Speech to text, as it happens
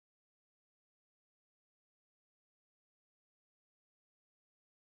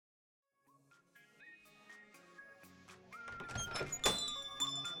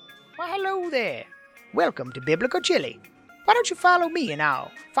Well, hello there. Welcome to Biblical Chili. Why don't you follow me and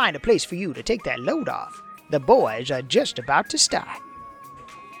I'll find a place for you to take that load off. The boys are just about to start.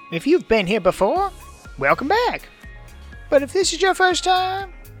 If you've been here before, welcome back. But if this is your first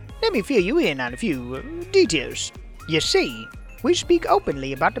time, let me fill you in on a few details. You see, we speak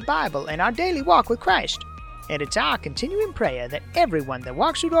openly about the Bible and our daily walk with Christ. And it's our continuing prayer that everyone that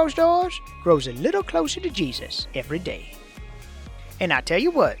walks through those doors grows a little closer to Jesus every day. And I tell you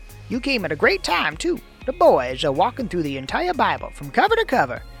what, you came at a great time too. The boys are walking through the entire Bible from cover to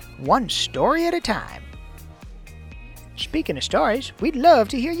cover, one story at a time. Speaking of stories, we'd love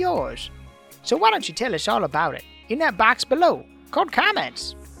to hear yours. So why don't you tell us all about it in that box below called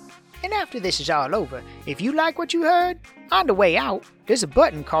comments? And after this is all over, if you like what you heard, on the way out, there's a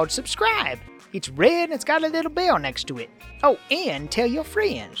button called subscribe. It's red and it's got a little bell next to it. Oh, and tell your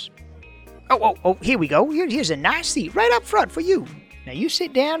friends. Oh, here we go. Here's a nice seat right up front for you. Now you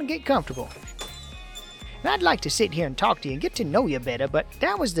sit down and get comfortable. And I'd like to sit here and talk to you and get to know you better, but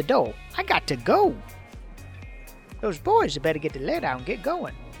that was the door. I got to go. Those boys had better get the let out and get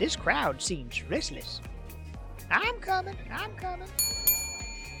going. This crowd seems restless. I'm coming.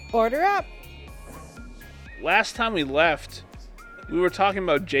 Order up. Last time we left, we were talking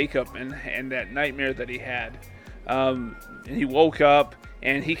about Jacob and that nightmare that he had. And he woke up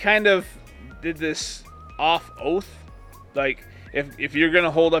and he kind of did this off oath. Like, if you're going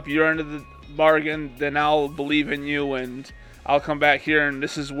to hold up your end of the bargain, then I'll believe in you and I'll come back here and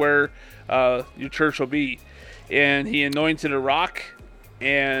this is where your church will be. And he anointed a rock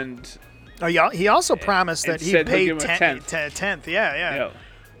and... Oh, yeah, he also promised that he'd pay a tenth. Yeah.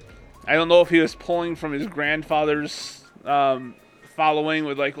 I don't know if he was pulling from his grandfather's following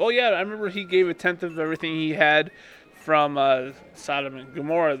with like, oh yeah, I remember he gave a tenth of everything he had from Sodom and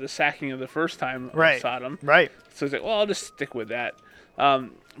Gomorrah, the sacking of the first time of Sodom. Right. So he's like, well, I'll just stick with that.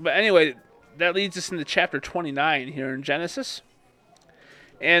 But anyway, that leads us into chapter 29 here in Genesis.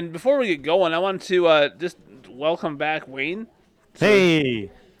 And before we get going, I want to just welcome back Wayne. Hey,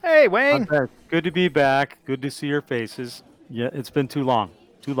 Wayne. I'm back. Good to be back. Good to see your faces. Yeah, it's been too long.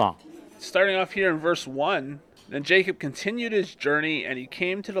 Starting off here in verse 1, then Jacob continued his journey, and he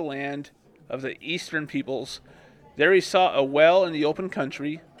came to the land of the eastern peoples. There he saw a well in the open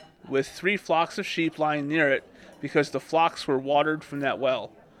country, with 3 flocks of sheep lying near it, because the flocks were watered from that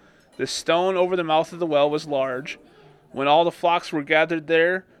well. The stone over the mouth of the well was large. When all the flocks were gathered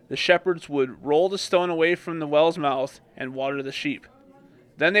there, the shepherds would roll the stone away from the well's mouth and water the sheep.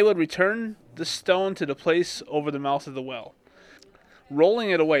 Then they would return the stone to the place over the mouth of the well.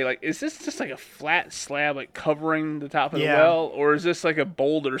 Rolling it away, like, is this just like a flat slab, like, covering the top of the well? Or is this like a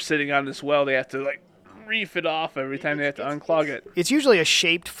boulder sitting on this well? They have to, like, reef it off every time they have to unclog it. It's usually a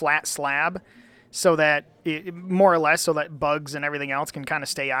shaped flat slab so that, more or less, so that bugs and everything else can kind of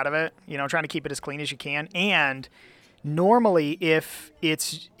stay out of it. You know, trying to keep it as clean as you can. And normally, if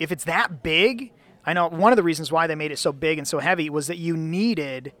it's that big, I know one of the reasons why they made it so big and so heavy was that you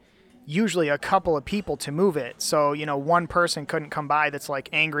needed usually a couple of people to move it. So, you know, one person couldn't come by that's like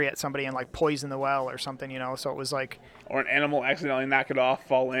angry at somebody and like poison the well or something, you know. So it was like... Or an animal accidentally knock it off,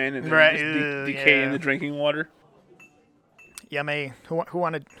 fall in, and then just decay in the drinking water. Yummy. Who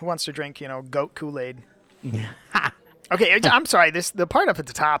wants to drink, you know, goat Kool-Aid? Okay, I'm sorry. The part up at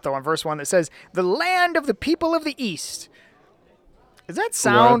the top, though, on verse 1 that says, the land of the people of the East. Does that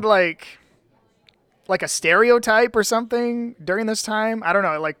sound like a stereotype or something during this time? I don't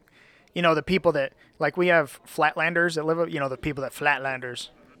know, like... You know, the people that, like, we have flatlanders that live, you know, the people that flatlanders.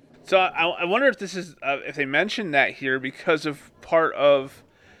 So I wonder if this is, if they mentioned that here because of part of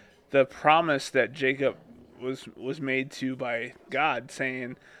the promise that Jacob was made to by God,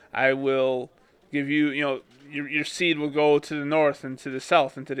 saying, I will give you, you know, your seed will go to the north and to the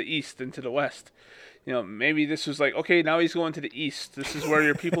south and to the east and to the west. You know, maybe this was like, okay, now he's going to the east. This is where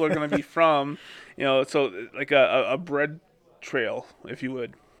your people are going to be from. You know, so like a bread trail, if you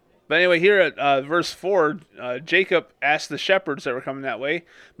would. But anyway, here at verse 4, Jacob asked the shepherds that were coming that way,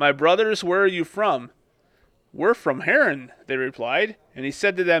 my brothers, where are you from? We're from Haran, they replied. And he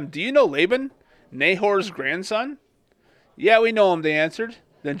said to them, do you know Laban, Nahor's grandson? Yeah, we know him, they answered.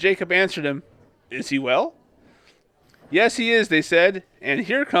 Then Jacob answered him, is he well? Yes, he is, they said. And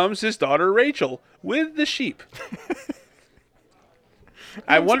here comes his daughter Rachel with the sheep.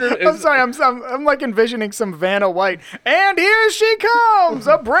 I wonder. I'm sorry. I'm like envisioning some Vanna White, and here she comes,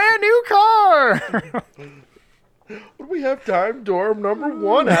 a brand new car. Would we have time? Dorm number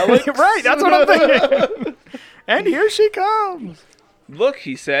 1, Alex. Right. That's what I'm thinking. And here she comes. Look,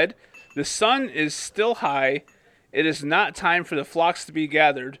 he said, the sun is still high. It is not time for the flocks to be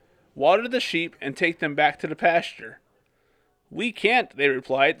gathered. Water the sheep and take them back to the pasture. We can't, they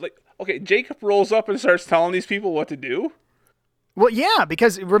replied. Like, Okay, Jacob rolls up and starts telling these people what to do. Well, yeah,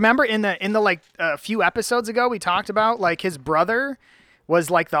 because remember in the like a few episodes ago we talked about like his brother was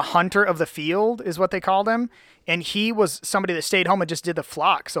like the hunter of the field is what they called him, and he was somebody that stayed home and just did the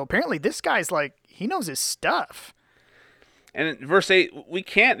flock. So apparently this guy's like he knows his stuff. And in verse 8, we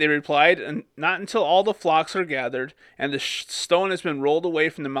can't, they replied, and not until all the flocks are gathered and the stone has been rolled away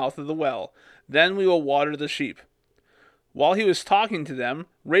from the mouth of the well. Then we will water the sheep. While he was talking to them,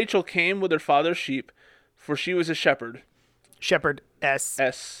 Rachel came with her father's sheep, for she was a shepherd.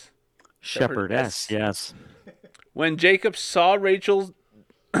 Shepherdess. Shepherdess, yes. When Jacob saw Rachel,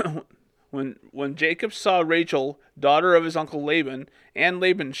 when Jacob saw Rachel, daughter of his uncle Laban, and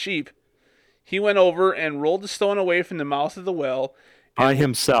Laban's sheep, he went over and rolled the stone away from the mouth of the well By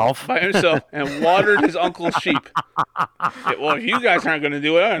himself. and watered his uncle's sheep. Well, if you guys aren't going to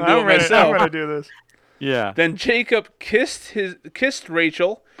do it, I'm going to do it myself. I'm going to do this. Yeah. Then Jacob kissed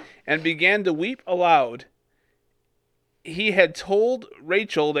Rachel and began to weep aloud. He had told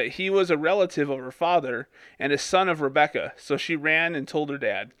Rachel that he was a relative of her father and a son of Rebekah, so she ran and told her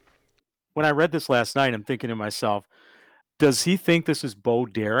dad. When I read this last night, I'm thinking to myself, does he think this is Bo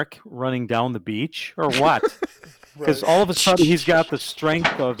Derek running down the beach or what? Because all of a sudden he's got the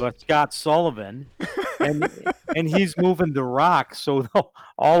strength of Scott Sullivan, and he's moving the rock so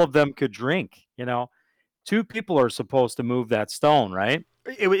all of them could drink. You know, 2 people are supposed to move that stone, right?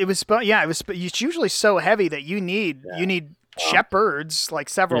 It's usually so heavy that you need shepherds, like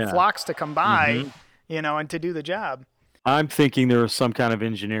several flocks to come by, and to do the job. I'm thinking there was some kind of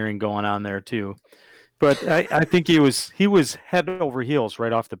engineering going on there too, but I think he was head over heels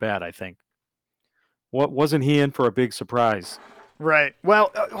right off the bat. I think. What wasn't he in for a big surprise? Right.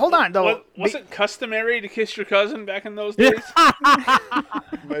 Well, hold on though. Was it customary to kiss your cousin back in those days?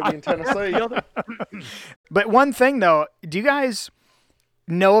 Maybe in Tennessee. But one thing though, do you guys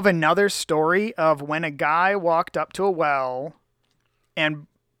know of another story of when a guy walked up to a well and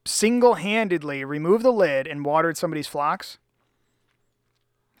single-handedly removed the lid and watered somebody's flocks?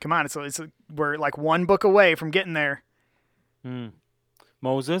 Come on, we're like one book away from getting there.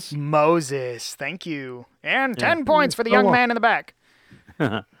 Moses, thank you. And 10 points for the young man in the back.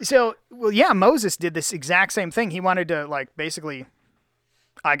 So, Moses did this exact same thing. He wanted to, like, basically,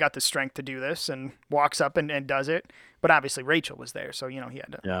 I got the strength to do this, and walks up and does it. But obviously Rachel was there, so, he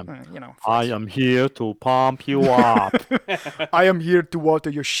had to, I am here to pump you up. I am here to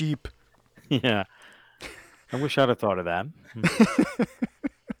water your sheep. Yeah. I wish I'd have thought of that.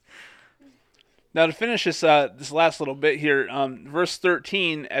 Now to finish this last little bit here, verse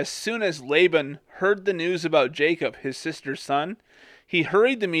 13, as soon as Laban heard the news about Jacob, his sister's son, he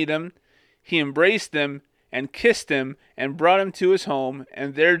hurried to meet him, he embraced him, and kissed him, and brought him to his home,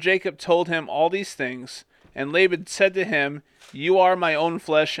 and there Jacob told him all these things. And Laban said to him, "You are my own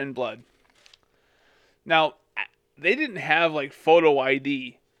flesh and blood." Now, they didn't have, like, photo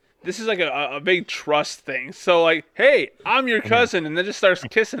ID. This is like a big trust thing. So, like, hey, I'm your cousin, and then just starts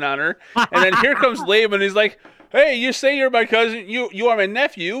kissing on her. And then here comes Laban. He's like, hey, you say you're my cousin. You are my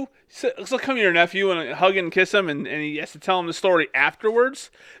nephew. So come here, nephew, and hug and kiss him. And he has to tell him the story afterwards.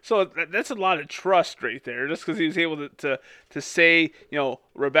 So that's a lot of trust right there. Just because he was able to say,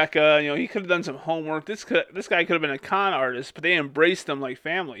 Rebecca, he could have done some homework. This guy could have been a con artist, but they embraced him like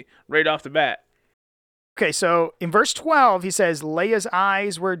family right off the bat. Okay, so in verse 12, he says, Leah's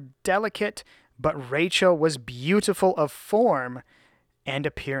eyes were delicate, but Rachel was beautiful of form and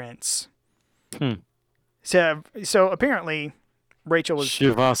appearance. So apparently, Rachel was... She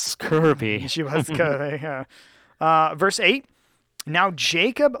was curvy. She was curvy, yeah. Verse 8, now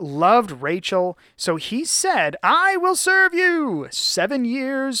Jacob loved Rachel, so he said, I will serve you 7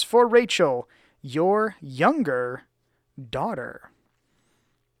 years for Rachel, your younger daughter.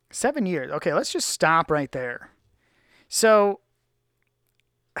 7 years. Okay, let's just stop right there. So,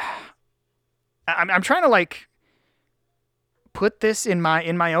 I'm trying to like put this in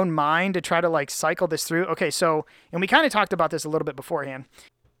my own mind to try to like cycle this through. Okay, so, and we kind of talked about this a little bit beforehand.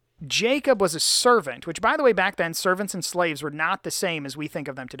 Jacob was a servant, which by the way, back then, servants and slaves were not the same as we think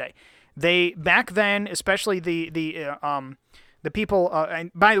of them today. They, back then, especially the people,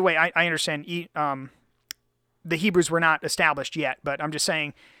 and by the way, I understand, the Hebrews were not established yet, but I'm just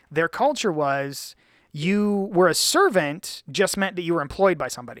saying their culture was you were a servant just meant that you were employed by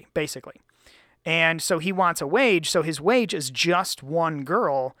somebody, basically. And so he wants a wage, so his wage is just one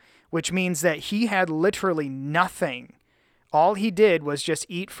girl, which means that he had literally nothing. All he did was just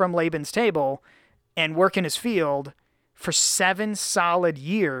eat from Laban's table and work in his field for 7 solid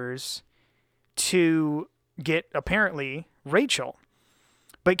years to get, apparently, Rachel.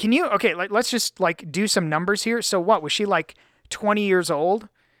 But can you, okay, let's just like do some numbers here. So what, was she like 20 years old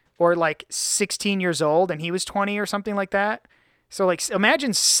or like 16 years old and he was 20 or something like that. So like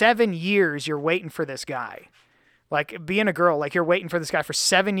imagine 7 years you're waiting for this guy. Like being a girl, like you're waiting for this guy for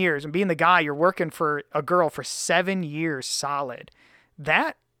 7 years, and being the guy, you're working for a girl for 7 years solid.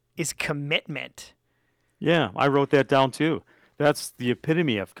 That is commitment. Yeah, I wrote that down too. That's the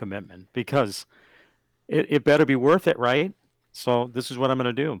epitome of commitment, because it better be worth it, right? So this is what I'm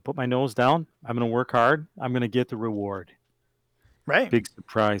going to do. Put my nose down. I'm going to work hard. I'm going to get the reward. Right. Big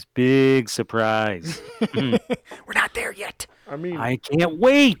surprise. Big surprise. We're not there yet. I mean, I can't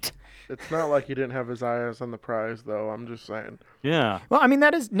wait. it's not like he didn't have his eyes on the prize, though. I'm just saying. Yeah. Well, I mean,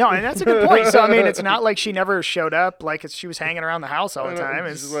 and that's a good point. So, I mean, it's not like she never showed up, like she was hanging around the house all the time.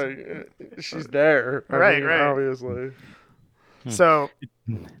 It's It's, like she's there. Right, right. Obviously. so,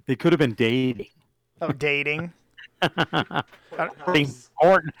 They could have been dating. dating. Courting.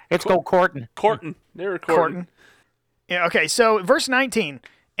 Let's go courting. Courting. They were courting. Courting. Yeah, okay, so verse 19.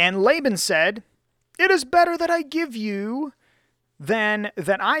 And Laban said, "It is better that I give you than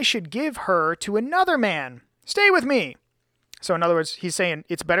that I should give her to another man. Stay with me." So in other words, he's saying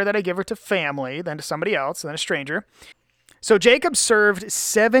it's better that I give her to family than to somebody else, than a stranger. So Jacob served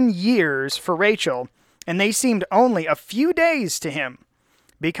 7 years for Rachel, and they seemed only a few days to him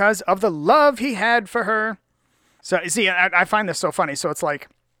because of the love he had for her. So see, I find this so funny. So it's like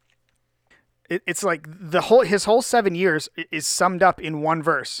his whole 7 years is summed up in one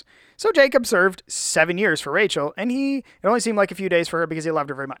verse. So Jacob served 7 years for Rachel, and it only seemed like a few days for her because he loved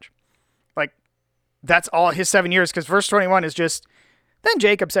her very much. Like, that's all his 7 years, because verse 21 is just, then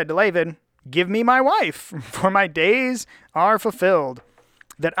Jacob said to Laban, "Give me my wife, for my days are fulfilled,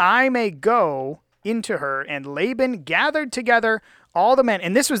 that I may go into her." And Laban gathered together all the men.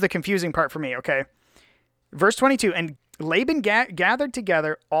 And this was the confusing part for me, okay? Verse 22, and Laban gathered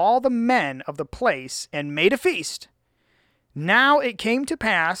together all the men of the place and made a feast. Now it came to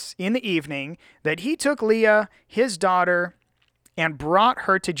pass in the evening that he took Leah, his daughter, and brought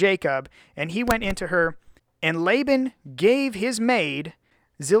her to Jacob, and he went into her. And Laban gave his maid,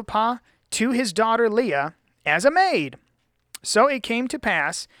 Zilpah, to his daughter Leah as a maid. So it came to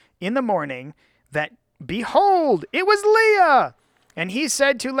pass in the morning that, behold, it was Leah. And he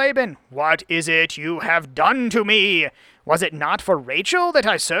said to Laban, "What is it you have done to me? Was it not for Rachel that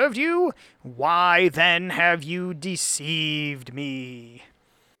I served you? Why then have you deceived me?"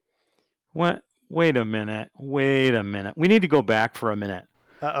 What? Wait a minute. Wait a minute. We need to go back for a minute.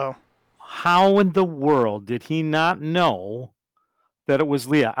 Uh-oh. How in the world did he not know that it was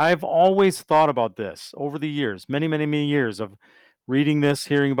Leah? I've always thought about this over the years, many, many, many years of reading this,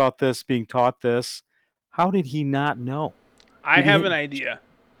 hearing about this, being taught this. How did he not know? I have an idea.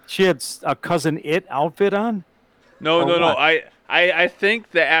 She had a Cousin It outfit on? No. Or what? I think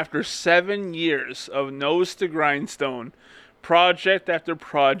that after 7 years of nose to grindstone, project after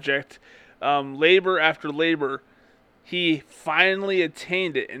project, labor after labor, he finally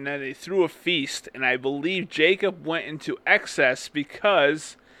attained it, and then they threw a feast. And I believe Jacob went into excess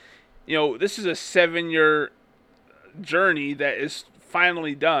because, this is a 7-year journey that is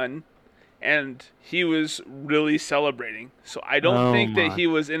finally done, and he was really celebrating. So I don't think that he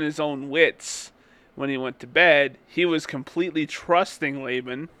was in his own wits when he went to bed. He was completely trusting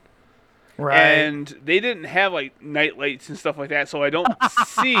Laban. Right. And they didn't have like night lights and stuff like that, so I don't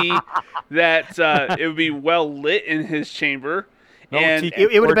see that it would be well lit in his chamber. No, and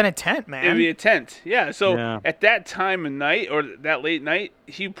It would have been a tent, man. it would be a tent, yeah. So Yeah. at that time of night or that late night,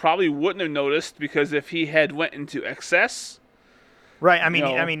 he probably wouldn't have noticed, because if he had went into excess, Right. I mean,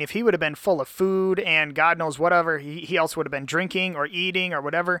 No. if he would have been full of food and God knows whatever, he also would have been drinking or eating or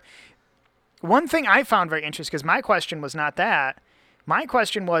whatever. One thing I found very interesting, because my question was not that. My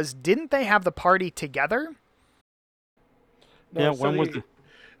question was, didn't they have the party together? No, Yeah, it when said was he- it?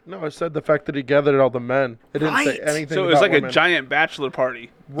 No, it said the fact that he gathered all the men. It didn't say Right. anything so it was about like women. a giant bachelor party.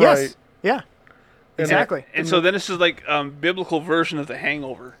 Right. Yes. Yeah. Exactly. And so then this is like biblical version of The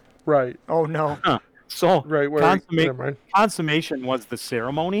Hangover. Right. Oh, no. So Right. Where never mind. consummation was the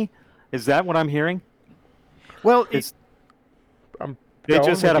ceremony? Is that what I'm hearing? Well, It's I'm they going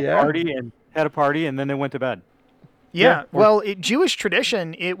just had with a yeah. party and then they went to bed. yeah. yeah. Well, Jewish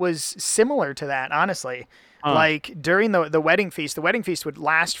tradition, it was similar to that, honestly. Like during the wedding feast would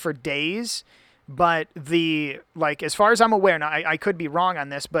last for days, but as far as I'm aware, now I could be wrong on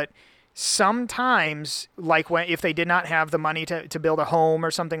this, but sometimes if they did not have the money to build a home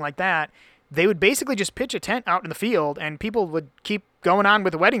or something like that, they would basically just pitch a tent out in the field, and people would keep going on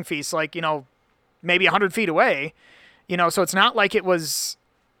with the wedding feast, maybe 100 feet away, so it's not like it was,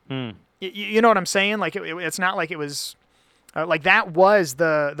 you know what I'm saying? Like it's not like it was Like that was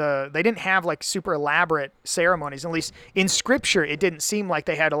they didn't have like super elaborate ceremonies. At least in scripture, it didn't seem like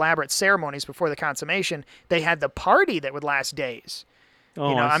they had elaborate ceremonies before the consummation. They had the party that would last days.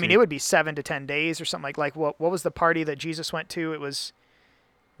 Oh, I mean, see. it would be 7 to 10 days or something like what was the party that Jesus went to? It was,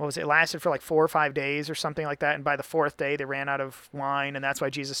 what was it? It lasted for like 4 or 5 days or something like that. And by the 4th day, they ran out of wine, and that's why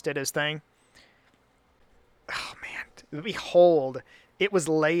Jesus did his thing. Oh man, behold, it was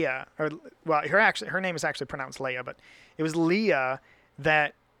Leah, or well, her name is actually pronounced Leah, but it was Leah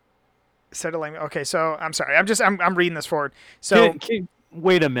that said to Lamech. Okay, so I'm sorry, I'm reading this forward. So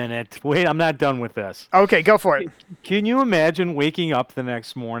Wait a minute. Wait, I'm not done with this. okay, go for it. Can you imagine waking up the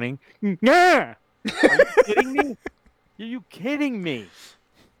next morning? Yeah. Are you kidding me? Are you kidding me?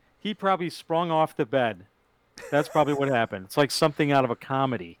 He probably sprung off the bed. That's probably what happened. It's like something out of a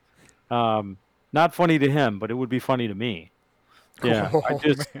comedy. Not funny to him, but it would be funny to me. Yeah.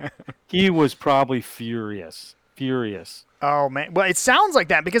 He was probably furious. Furious. Oh man, well, it sounds like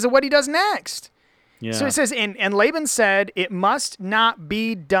that because of what he does next. Yeah. So it says, and Laban said, it must not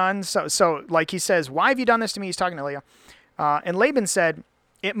be done. So like he says, why have you done this to me? He's talking to Leah. And Laban said,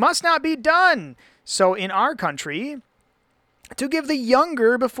 it must not be done. So in our country, to give the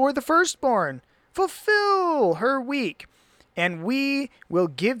younger before the firstborn, fulfill her week. And we will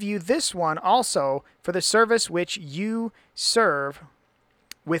give you this one also for the service which you serve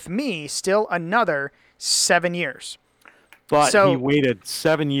with me still another 7 years. But So- he waited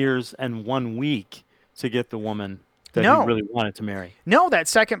 7 years and 1 week to get the woman that No. he really wanted to marry. No, that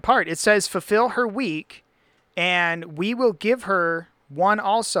second part. It says fulfill her week, and we will give her one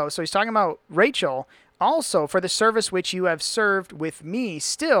also. So he's talking about Rachel also for the service which you have served with me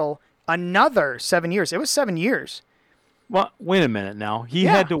still another 7 years. It was 7 years. Well, wait a minute now. He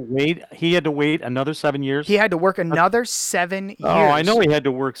Yeah. had to wait. He had to wait another 7 years. He had to work another 7 years. Oh, I know he had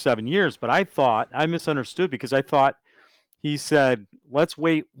to work 7 years, but I misunderstood because I thought he said, "Let's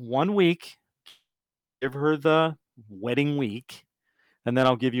wait 1 week, give her the wedding week, and then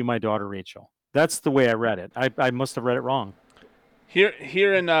I'll give you my daughter Rachel." That's the way I read it. I must have read it wrong.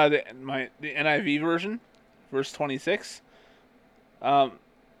 Here in the NIV version, verse 26,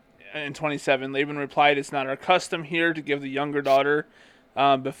 and 27, Laban replied, "It's not our custom here to give the younger daughter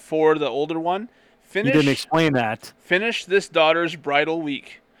before the older one. He didn't explain that. Finish this daughter's bridal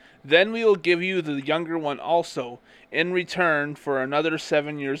week. Then we will give you the younger one also in return for another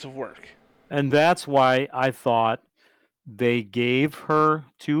 7 years of work." And that's why I thought they gave her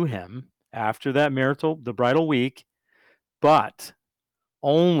to him after that the bridal week, but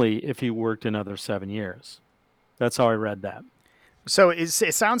only if he worked another 7 years. That's how I read that. So it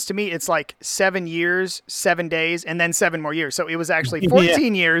sounds to me it's like 7 years, 7 days, and then 7 more years. So it was actually Yeah.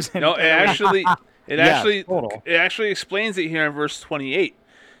 14 years. No, it Yeah, total. actually explains it here in verse 28.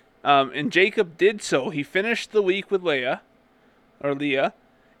 And Jacob did so. He finished the week with Leah,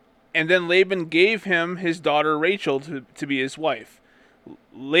 and then Laban gave him his daughter Rachel to be his wife.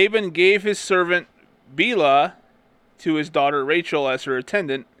 Laban gave his servant Bilhah to his daughter Rachel as her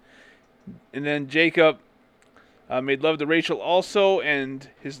attendant, and then Jacob made love to Rachel also, and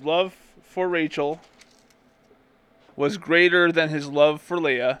his love for Rachel was greater than his love for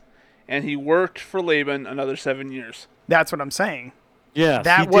Leah, and he worked for Laban another 7 years. That's what I'm saying.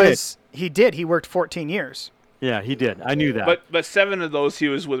 Yes, He did. He worked 14 years. Yeah, he did. I knew that. But 7 of those he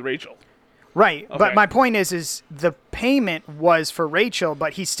was with Rachel. Right. Okay. But my point is the payment was for Rachel,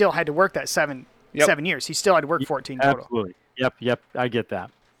 but he still had to work that 7 years. He still had to work 14 total. Absolutely. Yep. I get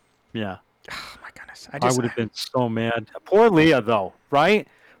that. Yeah. Oh my goodness. I would have been so mad. Poor Leah, though, right?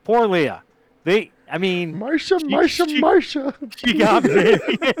 Poor Leah. Marsha. She got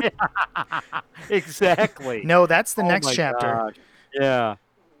married. Exactly. No, that's the Oh next my chapter. gosh. Yeah.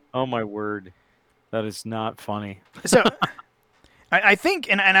 Oh my word. That is not funny. So I think,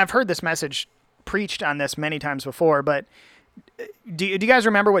 and I've heard this message preached on this many times before, but do you guys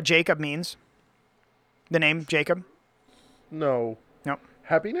remember what Jacob means? The name Jacob? No. Nope.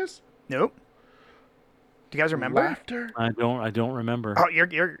 Happiness? Nope. Do you guys remember? Laughter? I don't remember. Oh,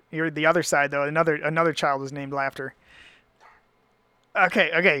 you're the other side though. Another child was named Laughter.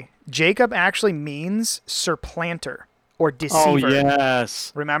 Okay. Jacob actually means supplanter or deceiver. Oh,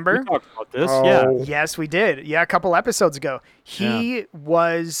 yes. Remember? We talked about this. Oh. Yeah. Yes, we did. Yeah, a couple episodes ago. His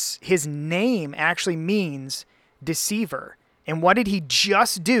name actually means deceiver. And what did he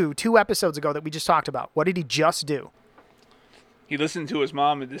just do 2 episodes ago that we just talked about? What did he just do? He listened to his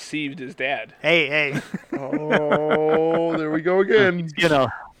mom and deceived his dad. Hey. Oh, there we go again.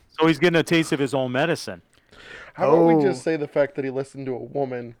 So he's getting a taste of his own medicine. How about we Oh. just say the fact that he listened to a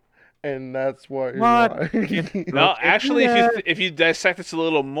woman, and that's why. What? No, actually, Yeah. if you dissect this a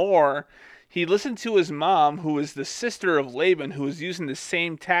little more, he listened to his mom, who was the sister of Laban, who was using the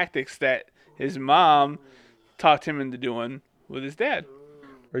same tactics that his mom talked him into doing with his dad.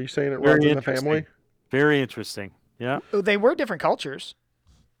 Are you saying it Very runs in the interesting. family? Very interesting. Yeah. They were different cultures.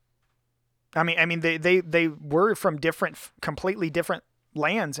 I mean, they were from completely different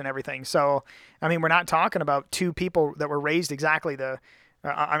lands and everything. So, I mean, we're not talking about two people that were raised exactly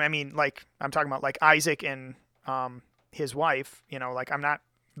I mean, like, I'm talking about like Isaac and his wife. You know, like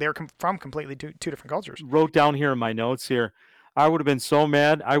they're from completely two different cultures. Wrote down here in my notes here, I would have been so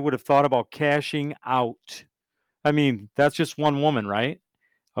mad. I would have thought about cashing out. I mean, that's just one woman, right?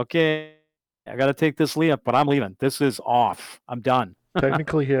 Okay, I got to take this Leah, but I'm leaving. This is off. I'm done.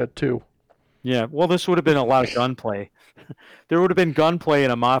 Technically, he had two. Yeah, well, this would have been a lot of gunplay. There would have been gunplay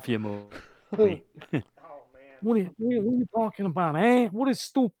in a mafia movie. Oh man! What are you talking about, eh? What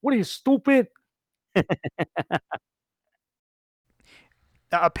are you, stupid?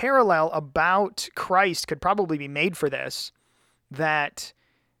 A parallel about Christ could probably be made for this, that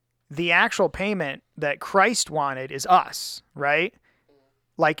the actual payment that Christ wanted is us, right?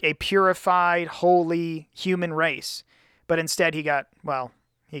 Like a purified, holy human race. But instead he got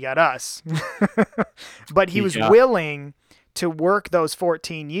us. But he was willing to work those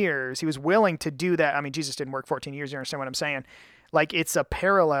 14 years. He was willing to do that. I mean, Jesus didn't work 14 years. You understand what I'm saying? Like, it's a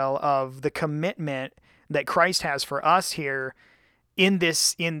parallel of the commitment that Christ has for us here in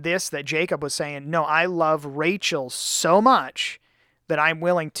this that Jacob was saying, no, I love Rachel so much that I'm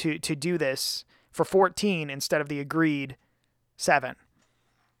willing to do this for 14 instead of the agreed 7.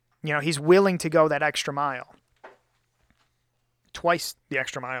 You know, he's willing to go that extra mile. Twice the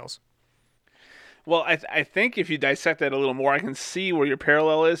extra miles. Well, I think if you dissect that a little more, I can see where your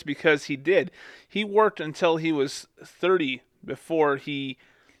parallel is, because he did. He worked until he was 30 before he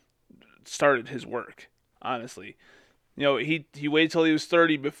started his work, honestly. You know, he waited till he was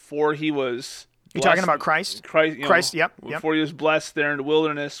 30 before he was blessed. You're talking about Christ? Christ, yep. Before he was blessed there in the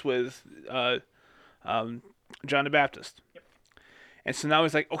wilderness with John the Baptist. Yep. And so now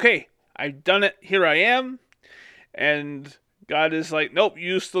he's like, okay, I've done it. Here I am. And God is like, nope,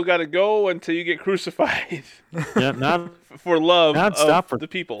 you still got to go until you get crucified. Yeah, not for love of the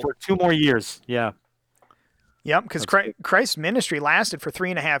people. For 2 more years, yeah. Yep, because Christ's ministry lasted for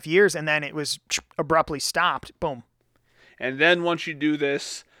 3.5 years, and then it was abruptly stopped. Boom. And then once you do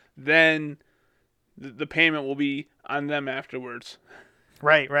this, then the payment will be on them afterwards.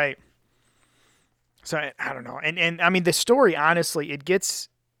 Right. So I don't know. And I mean, the story, honestly, it gets,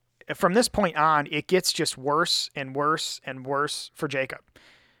 from this point on, it gets just worse and worse and worse for Jacob.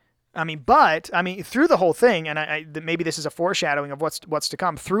 I mean, through the whole thing, and maybe this is a foreshadowing of what's to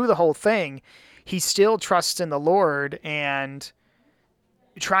come. Through the whole thing, he still trusts in the Lord and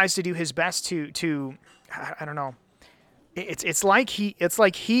tries to do his best to I don't know. It's like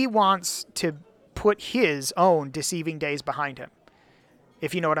he wants to put his own deceiving days behind him,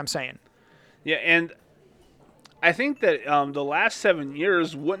 if you know what I'm saying. Yeah, and I think that the last 7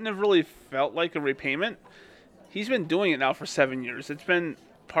 years wouldn't have really felt like a repayment. He's been doing it now for 7 years. It's been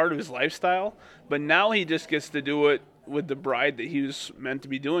part of his lifestyle, but now he just gets to do it with the bride that he was meant to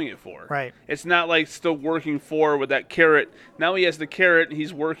be doing it for. Right. It's not like still working for with that carrot. Now he has the carrot, and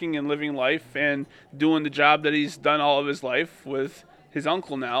he's working and living life and doing the job that he's done all of his life with his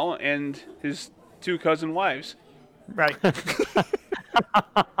uncle now and his 2 cousin wives. Right.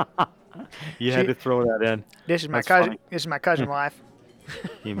 You had to throw that in. This is my That's cousin. funny. This is my cousin wife.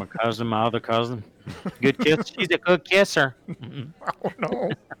 He my cousin, my other cousin. Good kiss. She's a good kisser. Oh no.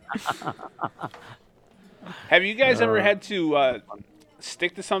 Have you guys ever had to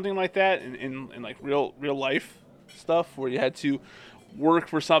stick to something like that in like real life stuff, where you had to work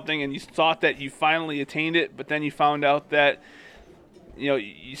for something and you thought that you finally attained it, but then you found out that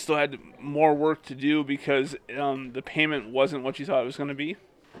you still had more work to do because the payment wasn't what you thought it was going to be,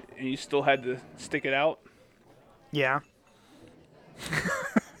 and you still had to stick it out? Yeah.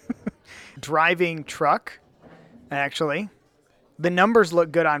 Driving truck, actually. The numbers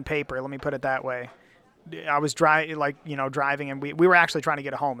look good on paper, let me put it that way. I was driving, and we were actually trying to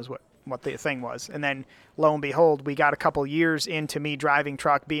get a home is what the thing was. And then lo and behold, we got a couple years into me driving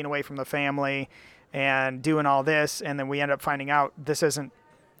truck, being away from the family and doing all this, and then we end up finding out this isn't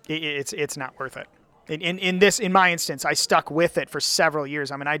it's not worth it. In my instance, I stuck with it for several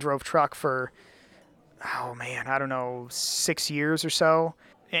years. I mean, I drove truck for I don't know, 6 years or so.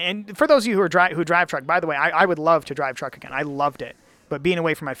 And for those of you who drive truck, by the way, I would love to drive truck again. I loved it. But being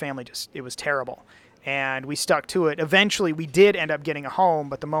away from my family, it was terrible. And we stuck to it. Eventually, we did end up getting a home,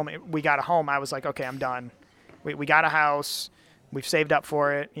 but the moment we got a home, I was like, okay, I'm done. We got a house. We've saved up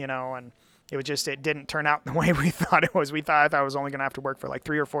for it, and it didn't turn out the way we thought it was. I thought I was only going to have to work for like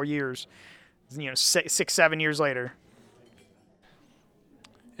 3 or 4 years six, 7 years later.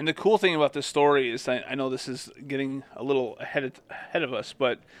 And the cool thing about this story is, I know this is getting a little ahead of us,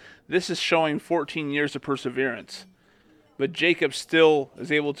 but this is showing 14 years of perseverance. But Jacob still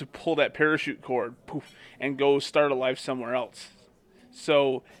is able to pull that parachute cord, poof, and go start a life somewhere else.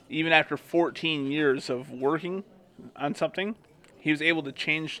 So even after 14 years of working on something, he was able to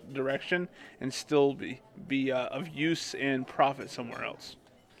change direction and still be of use and profit somewhere else.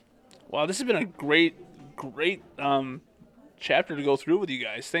 Wow, this has been a great chapter to go through with you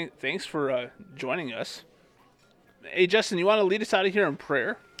guys. Thanks for joining us. Hey, Justin, you want to lead us out of here in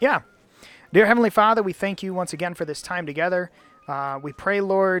prayer? Yeah. Dear Heavenly Father, we thank you once again for this time together. We pray,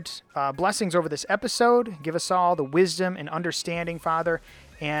 Lord, blessings over this episode. Give us all the wisdom and understanding, Father,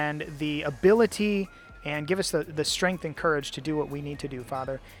 and the ability, and give us the strength and courage to do what we need to do,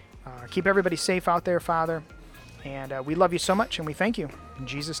 Father. Keep everybody safe out there, Father. And we love you so much, and we thank you. In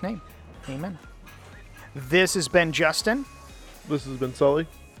Jesus' name, amen. This has been Justin. This has been Sully.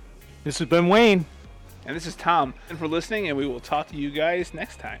 This has been Wayne. And this is Tom. Thanks for listening, and we will talk to you guys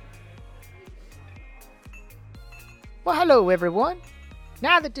next time. Well, hello, everyone.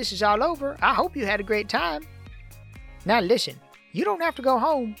 Now that this is all over, I hope you had a great time. Now listen, you don't have to go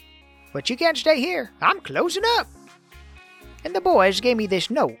home, but you can't stay here. I'm closing up. And the boys gave me this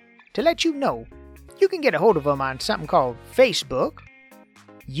note to let you know you can get a hold of them on something called Facebook,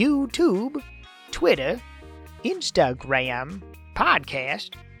 YouTube, Twitter, Instagram,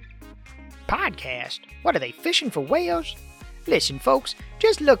 Podcast? What are they, fishing for whales? Listen, folks,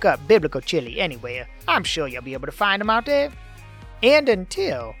 just look up Biblical Chili anywhere. I'm sure you'll be able to find them out there. And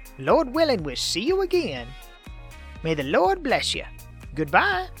until, Lord willing, we'll see you again. May the Lord bless you.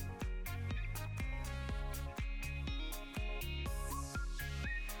 Goodbye.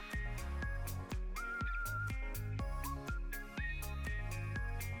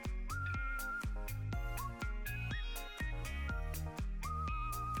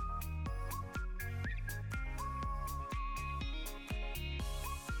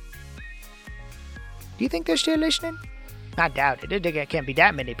 Do you think they're still listening? I doubt it. There can't be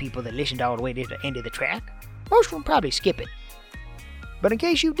that many people that listened all the way to the end of the track. Most of them probably skip it. But in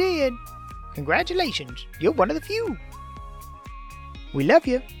case you did, congratulations. You're one of the few. We love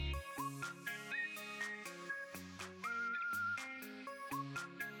you.